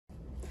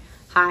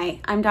Hi,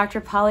 I'm Dr.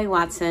 Polly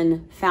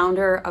Watson,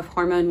 founder of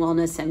Hormone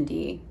Wellness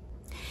MD.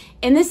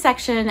 In this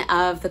section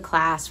of the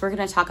class, we're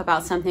going to talk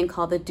about something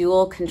called the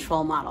dual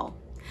control model.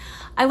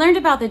 I learned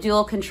about the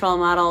dual control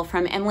model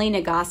from Emily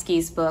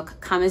Nagoski's book,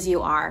 Come As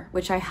You Are,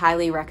 which I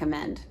highly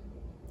recommend.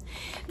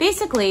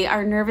 Basically,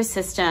 our nervous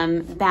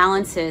system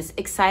balances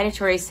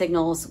excitatory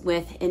signals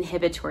with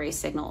inhibitory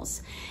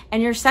signals,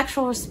 and your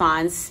sexual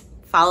response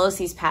follows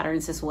these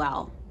patterns as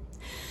well.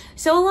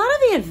 So a lot of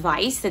the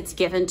advice that's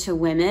given to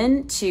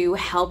women to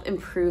help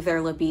improve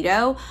their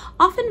libido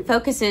often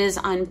focuses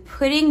on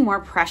putting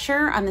more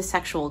pressure on the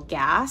sexual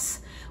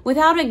gas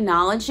without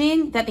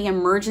acknowledging that the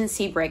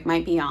emergency brake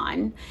might be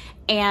on.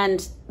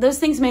 And those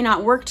things may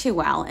not work too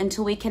well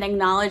until we can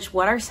acknowledge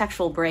what our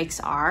sexual brakes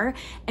are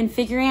and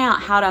figuring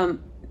out how to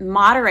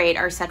moderate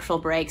our sexual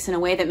brakes in a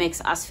way that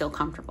makes us feel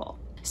comfortable.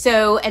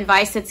 So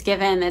advice that's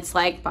given that's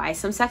like buy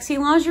some sexy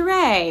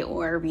lingerie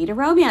or read a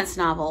romance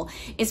novel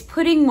is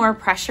putting more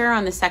pressure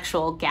on the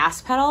sexual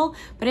gas pedal,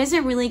 but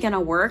isn't really going to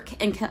work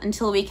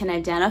until we can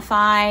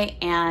identify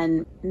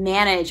and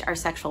manage our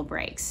sexual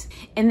brakes.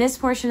 In this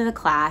portion of the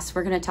class,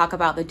 we're going to talk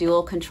about the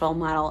dual control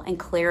model and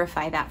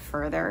clarify that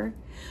further.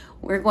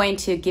 We're going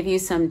to give you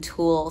some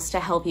tools to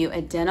help you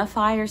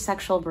identify your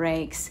sexual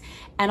brakes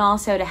and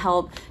also to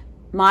help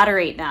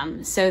moderate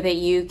them so that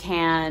you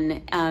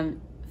can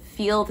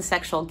feel the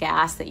sexual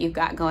gas that you've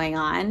got going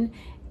on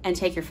and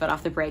take your foot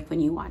off the brake when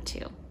you want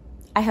to.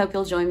 I hope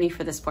you'll join me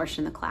for this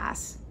portion of the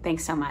class.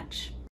 Thanks so much.